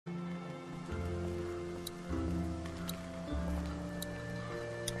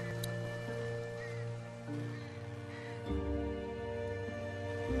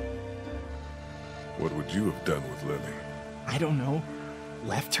What would you have done with Lily? I don't know.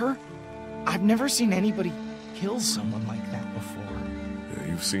 Left her? I've never seen anybody kill someone like that before.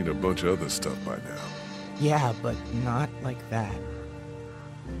 Yeah, you've seen a bunch of other stuff by now. Yeah, but not like that.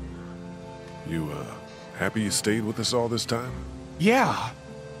 You, happy you stayed with us all this time? Yeah.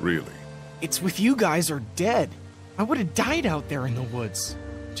 Really? It's with you guys or dead. I would have died out there in the woods,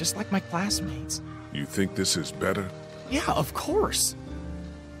 just like my classmates. You think this is better? Yeah, of course.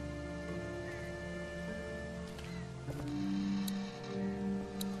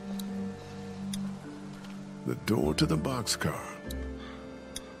 The door to the boxcar.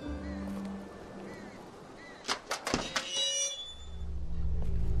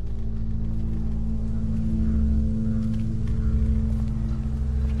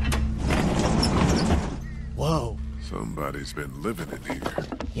 Whoa. Somebody's been living in here.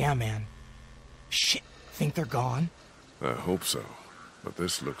 Yeah, man. Shit, think they're gone? I hope so, but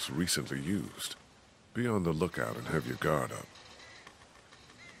this looks recently used. Be on the lookout and have your guard up.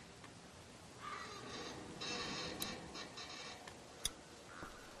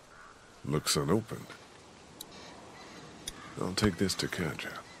 Looks unopened. I'll take this to Katja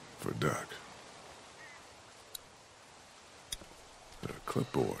for Duck. A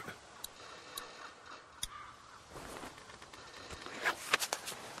clipboard.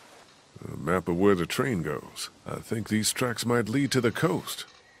 A map of where the train goes. I think these tracks might lead to the coast.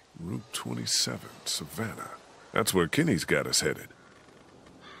 Route 27, Savannah. That's where Kenny's got us headed.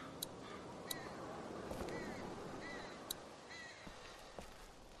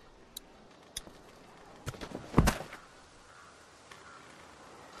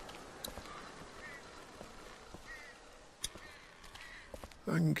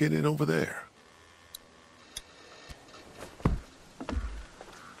 I can get in over there.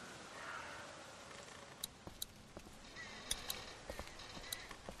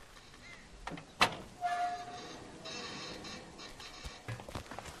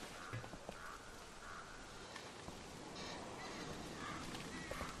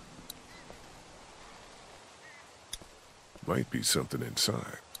 Might be something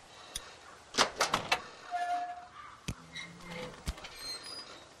inside.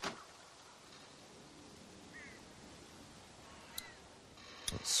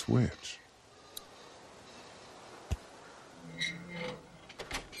 A switch.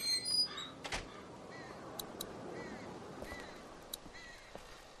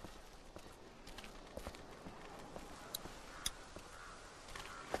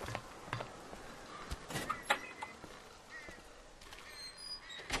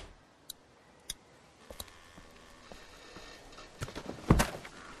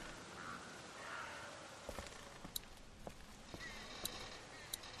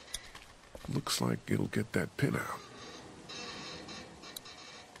 Looks like it'll get that pin out.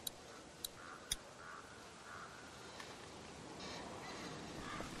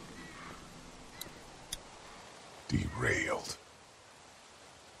 Derailed.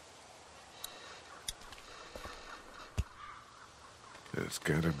 There's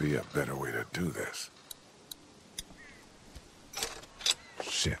gotta be a better way to do this.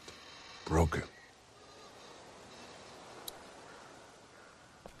 Shit. Broken.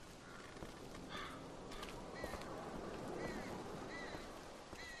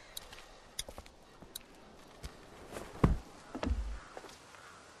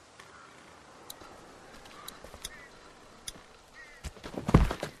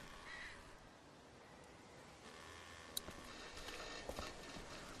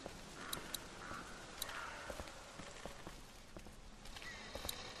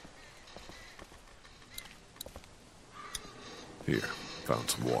 Here, found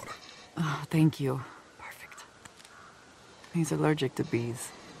some water. Oh, thank you. Perfect. He's allergic to bees.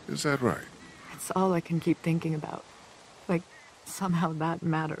 Is that right? It's all I can keep thinking about. Like, somehow that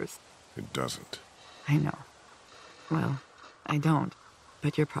matters. It doesn't. I know. Well, I don't,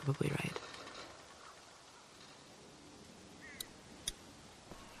 but you're probably right.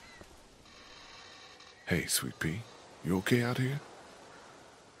 Hey, Sweet Pea, you okay out here?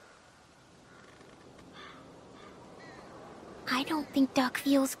 I don't think Duck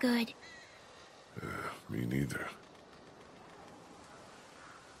feels good. Me neither.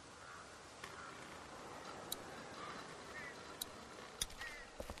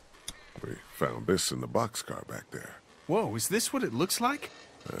 We found this in the boxcar back there. Whoa, is this what it looks like?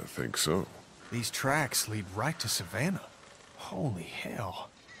 I think so. These tracks lead right to Savannah. Holy hell.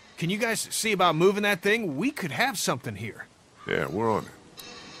 Can you guys see about moving that thing? We could have something here. Yeah, we're on it.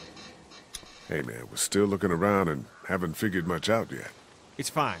 Hey man, we're still looking around and haven't figured much out yet. It's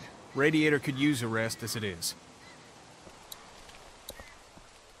fine. Radiator could use a rest as it is.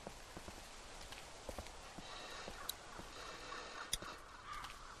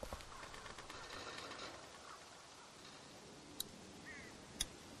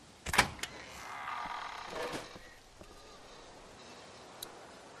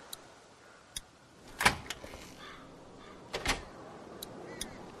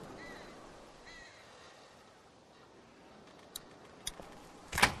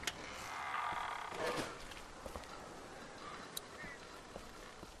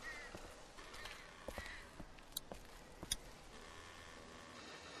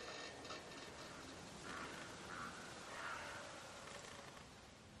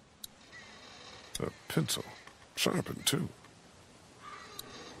 A pencil. Sharpened, too.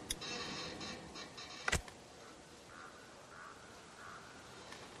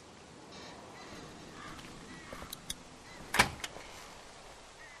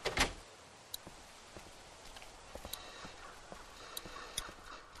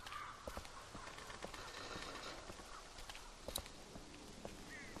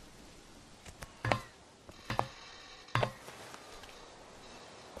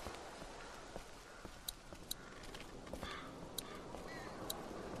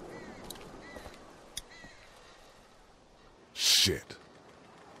 Shit.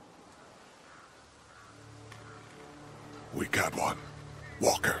 We got one.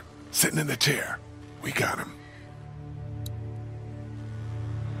 Walker, sitting in the chair. We got him.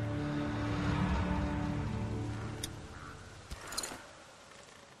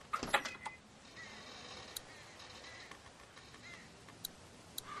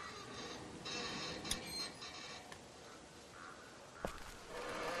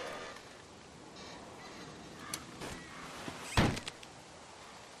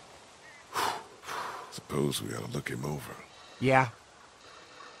 Suppose we ought to look him over. Yeah.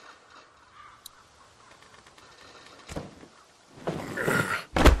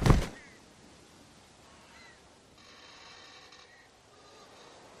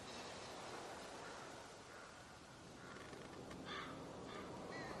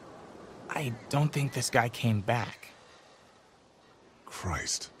 I don't think this guy came back.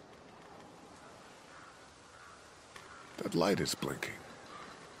 Christ. That light is blinking.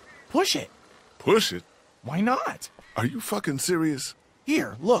 Push it. Push it? Why not? Are you fucking serious?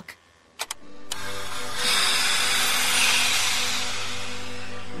 Here, look.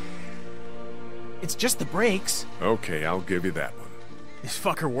 It's just the brakes. Okay, I'll give you that one. This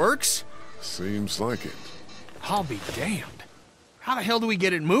fucker works? Seems like it. I'll be damned. How the hell do we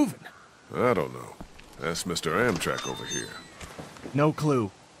get it moving? I don't know. That's Mr. Amtrak over here. No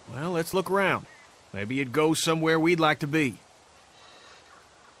clue. Well, let's look around. Maybe it goes somewhere we'd like to be.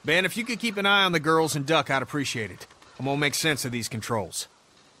 Ben, if you could keep an eye on the girls and Duck, I'd appreciate it. I'm gonna make sense of these controls.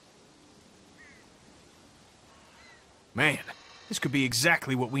 Man, this could be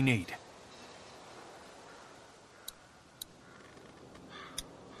exactly what we need.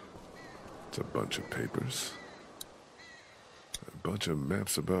 It's a bunch of papers. A bunch of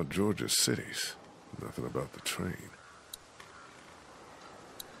maps about Georgia's cities. Nothing about the train.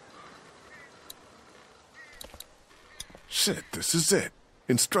 Shit, this is it.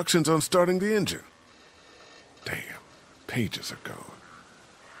 Instructions on starting the engine. Damn, pages are gone.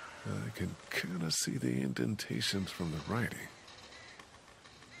 I can kind of see the indentations from the writing.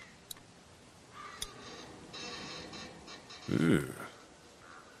 Ew.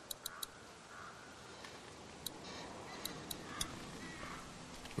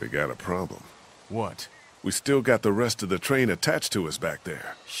 We got a problem. What? We still got the rest of the train attached to us back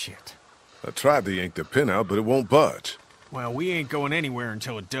there. Shit. I tried to yank the pin out, but it won't budge. Well, we ain't going anywhere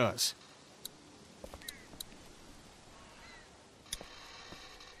until it does.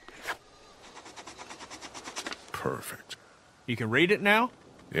 Perfect. You can read it now?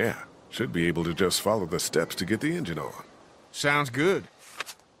 Yeah, should be able to just follow the steps to get the engine on. Sounds good.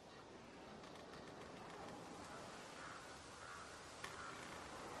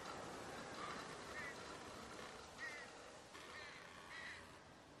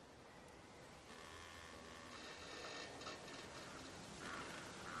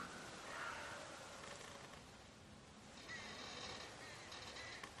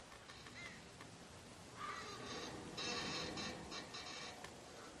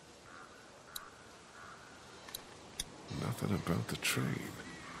 Nothing about the train.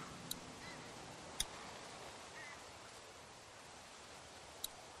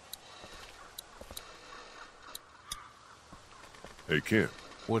 Hey, Ken.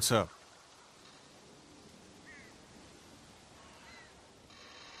 What's up?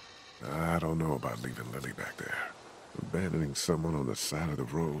 I don't know about leaving Lily back there. Abandoning someone on the side of the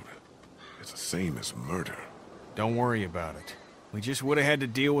road. It's the same as murder. Don't worry about it. We just would have had to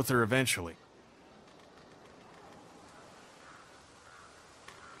deal with her eventually.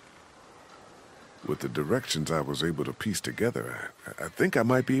 With the directions I was able to piece together, I think I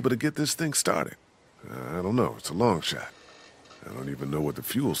might be able to get this thing started. I don't know, it's a long shot. I don't even know what the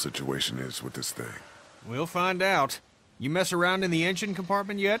fuel situation is with this thing. We'll find out. You mess around in the engine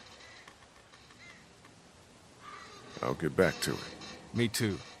compartment yet? I'll get back to it. Me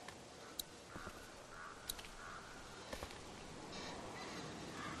too.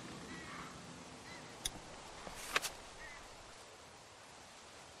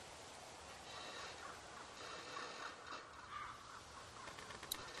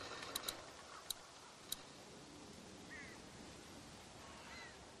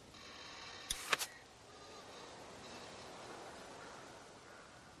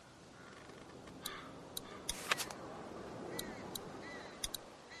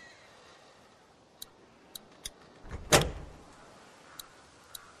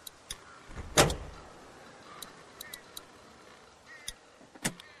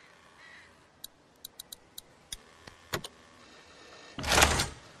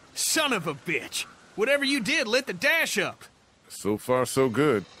 Son of a bitch! Whatever you did lit the dash up. So far, so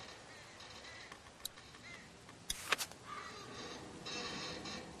good.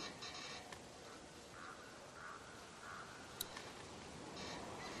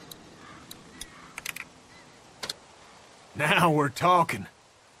 Now we're talking.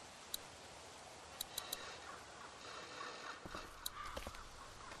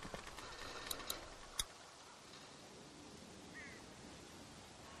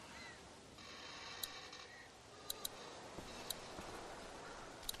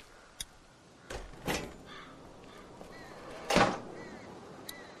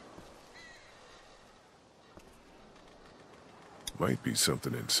 Might be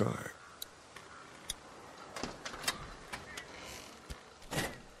something inside.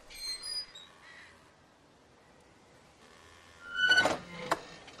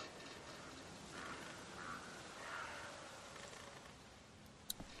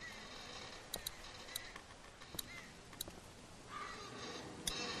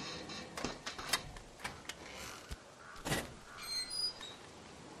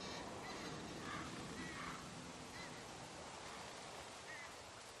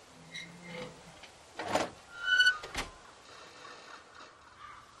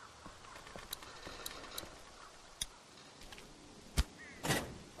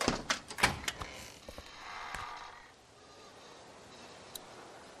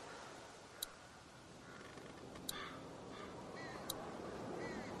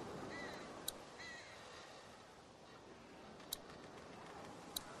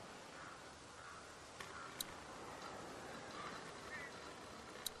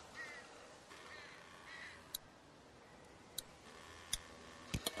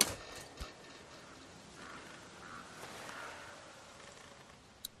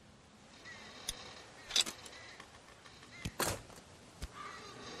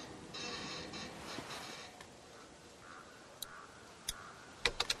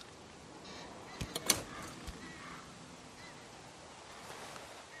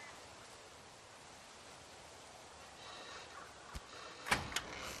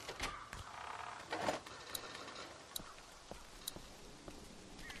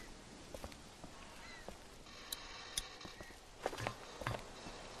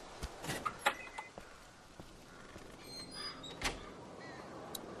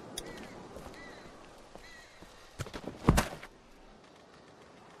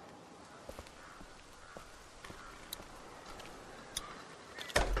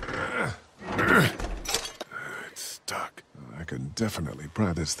 I can definitely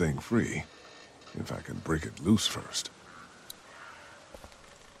pry this thing free, if I can break it loose first.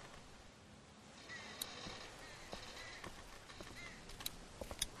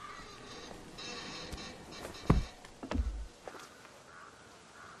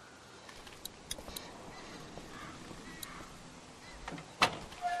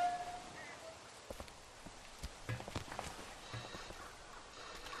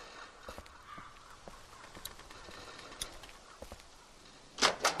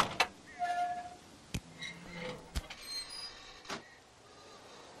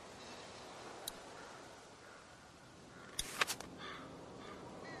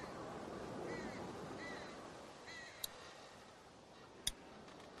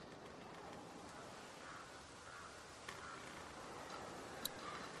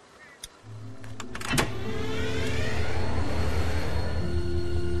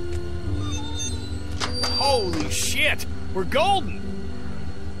 Holy shit! We're golden!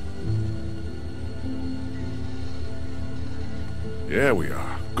 Yeah, we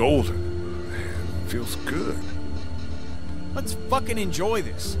are. Golden. Man, feels good. Let's fucking enjoy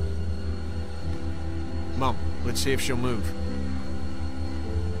this. Mom, let's see if she'll move.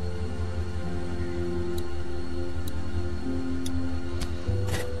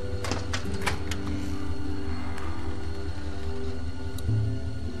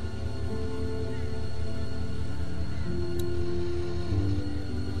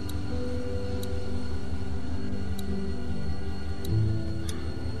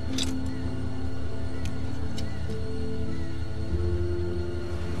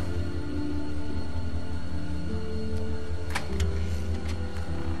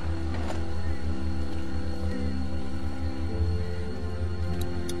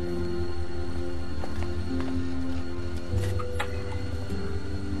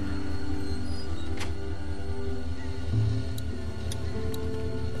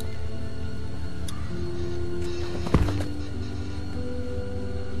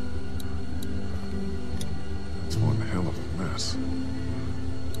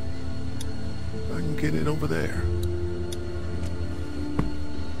 I can get it over there.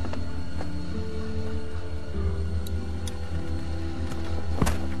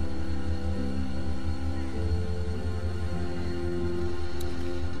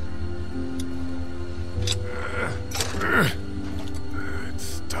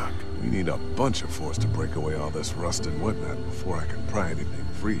 need a bunch of force to break away all this rust and whatnot before I can pry anything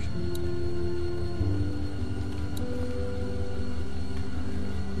free.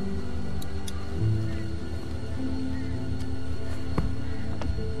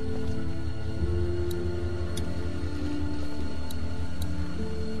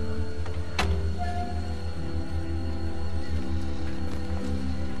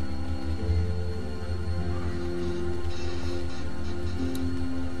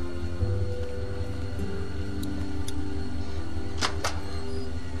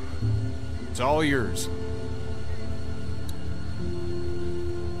 It's all yours.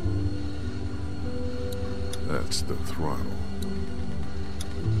 That's the throttle.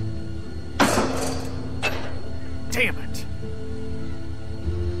 Damn it!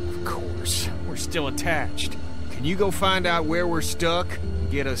 Of course, we're still attached. Can you go find out where we're stuck?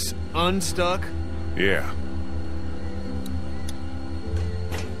 Get us unstuck? Yeah.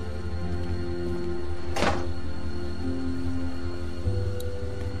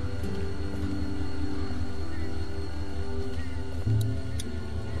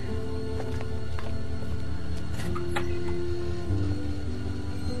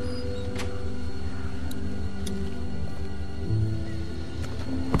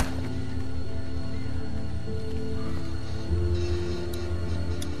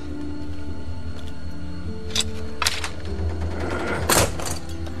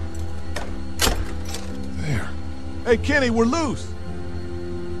 Hey, Kenny, we're loose!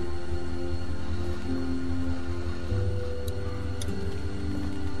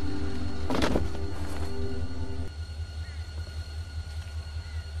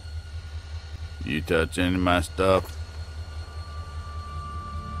 You touch any of my stuff?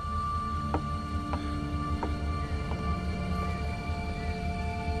 I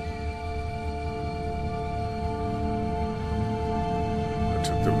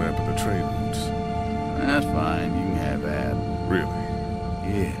took the map of the train routes. That's fine, you can have that. Really?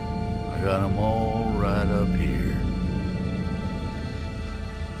 Yeah, I got them all right up here.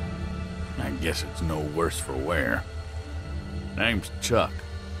 I guess it's no worse for wear. Name's Chuck.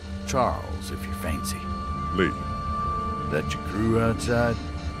 Charles, if you fancy. Lee. That your crew outside?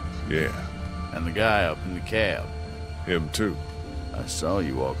 Yeah. And the guy up in the cab? Him too. I saw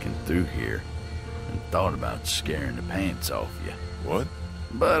you walking through here and thought about scaring the pants off you. What?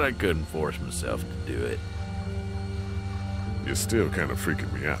 But I couldn't force myself to do it. You're still kind of freaking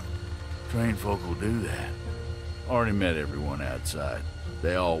me out. Trained folk will do that. Already met everyone outside.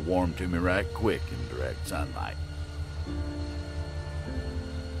 They all warmed to me right quick in direct sunlight.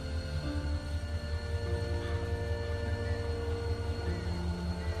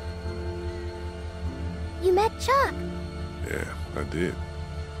 You met Chuck. Yeah, I did.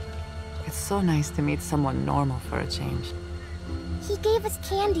 It's so nice to meet someone normal for a change. He gave us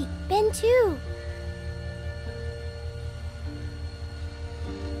candy. Ben, too.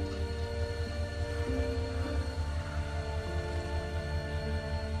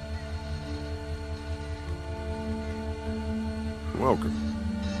 Welcome.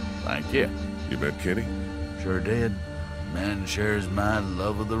 Thank you. You met Kenny? Sure did. Man shares my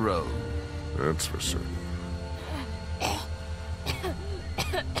love of the road. That's for certain.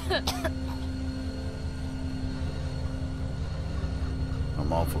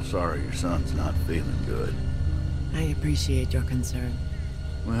 I'm awful sorry your son's not feeling good. I appreciate your concern.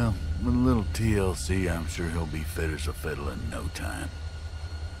 Well, with a little TLC, I'm sure he'll be fit as a fiddle in no time.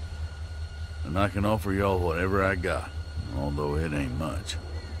 And I can offer y'all whatever I got, although it ain't much.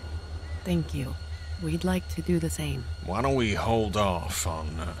 Thank you. We'd like to do the same. Why don't we hold off on,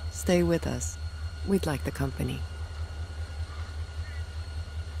 Stay with us. We'd like the company.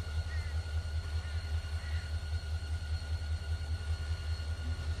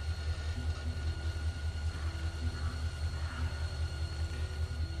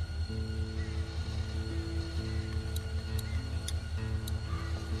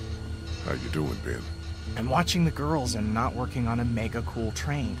 How you doing, Ben? I'm watching the girls and not working on a mega cool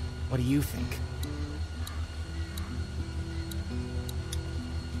train. What do you think?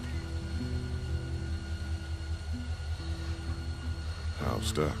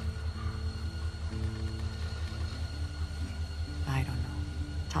 How's Doc? I don't know.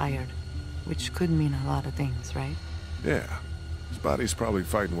 Tired. Which could mean a lot of things, right? Yeah. His body's probably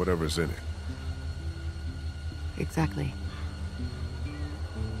fighting whatever's in it. Exactly.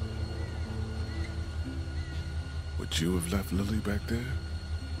 Would you have left Lily back there?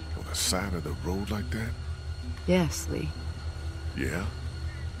 On the side of the road like that? Yes, Lee. Yeah?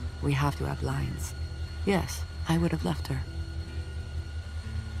 We have to have lines. Yes, I would have left her.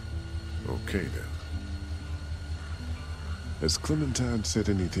 Okay, then. Has Clementine said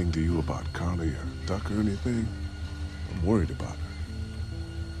anything to you about Carly or Duck or anything? I'm worried about her.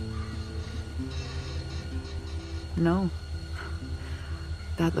 No.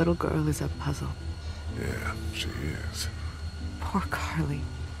 That little girl is a puzzle. Yeah, she is. Poor Carly.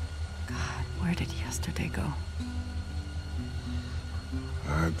 God, where did yesterday go?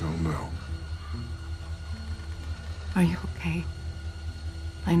 I don't know. Are you okay?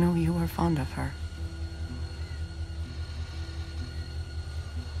 I know you were fond of her.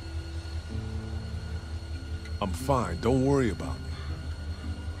 I'm fine. Don't worry about me.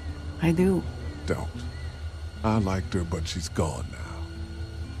 I do. Don't. I liked her, but she's gone now.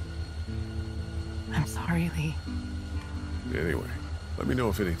 I'm sorry, Lee. Anyway, let me know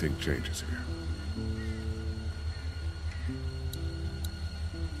if anything changes here.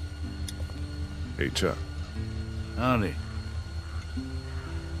 Hey, Chuck. Howdy.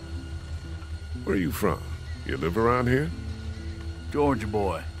 Where are you from? You live around here? Georgia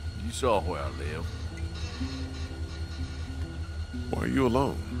boy, you saw where I live. Why are you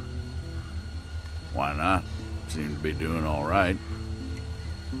alone? Why not? Seem to be doing all right.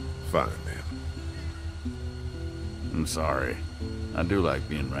 Fine, then. I'm sorry. I do like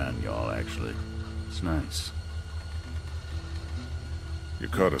being around y'all, actually. It's nice. You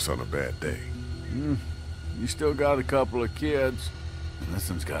caught us on a bad day. You still got a couple of kids. And this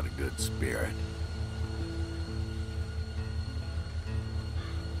one's got a good spirit.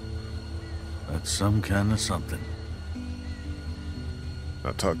 That's some kind of something.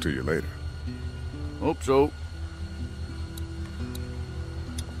 I'll talk to you later. Hope so.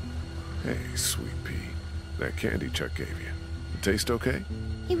 Hey, sweet pea. That candy Chuck gave you. It taste okay?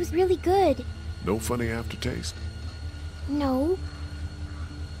 It was really good. No funny aftertaste? No.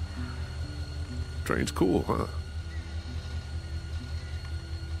 Train's cool, huh?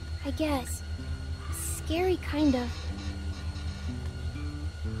 I guess. Scary, kind of.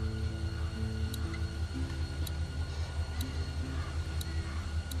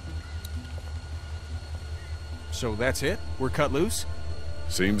 So that's it? We're cut loose?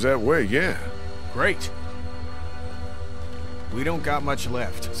 Seems that way, yeah. Great. We don't got much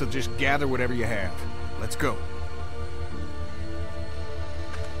left, so just gather whatever you have. Let's go.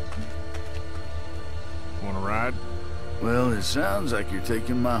 Want to ride? Well, it sounds like you're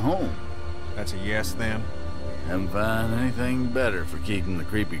taking my home. That's a yes, then? Haven't found anything better for keeping the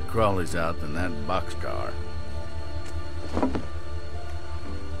creepy crawlies out than that boxcar.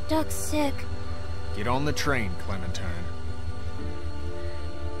 Duck's sick. Get on the train, Clementine.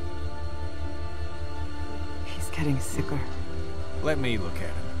 He's getting sicker. Let me look at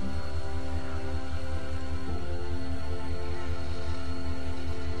him.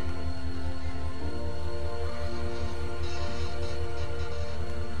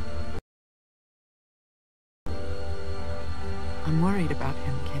 I'm worried about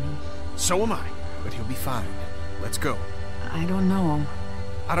him, Kenny. So am I, but he'll be fine. Let's go. I don't know.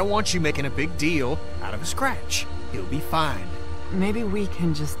 I don't want you making a big deal out of a scratch. He'll be fine. Maybe we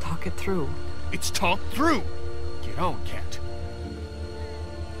can just talk it through. It's talked through. Get on, Cat.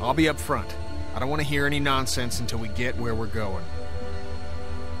 I'll be up front. I don't want to hear any nonsense until we get where we're going.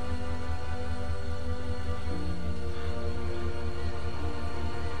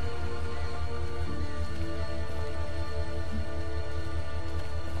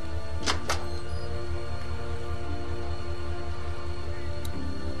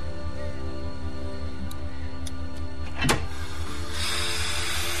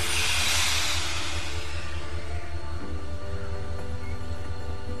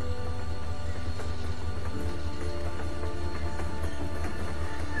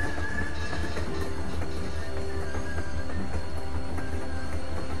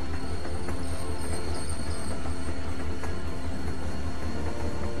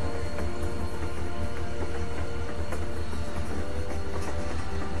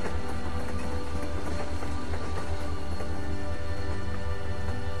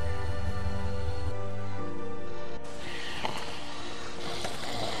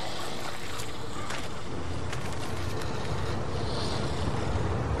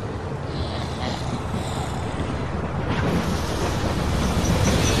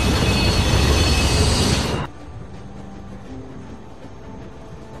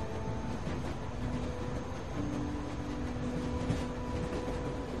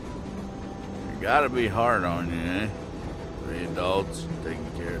 Gotta be hard on you, eh? 3 adults taking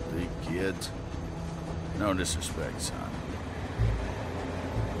care of 3 kids. No disrespect, son.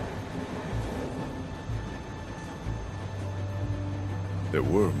 There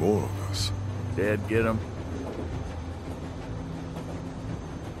were more of us. Dad get 'em?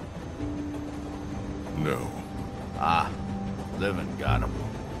 No. Ah, living got him.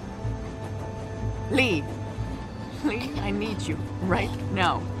 Lee! Lee, I need you. Right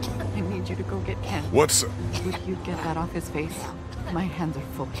now. I need you to go get Ken. What's... Would you get that off his face? My hands are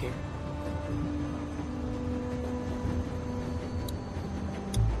full here.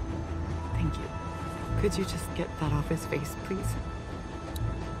 Thank you. Could you just get that off his face, please?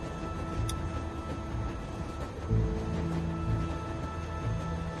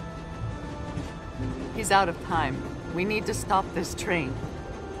 He's out of time. We need to stop this train.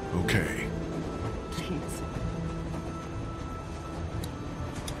 Okay.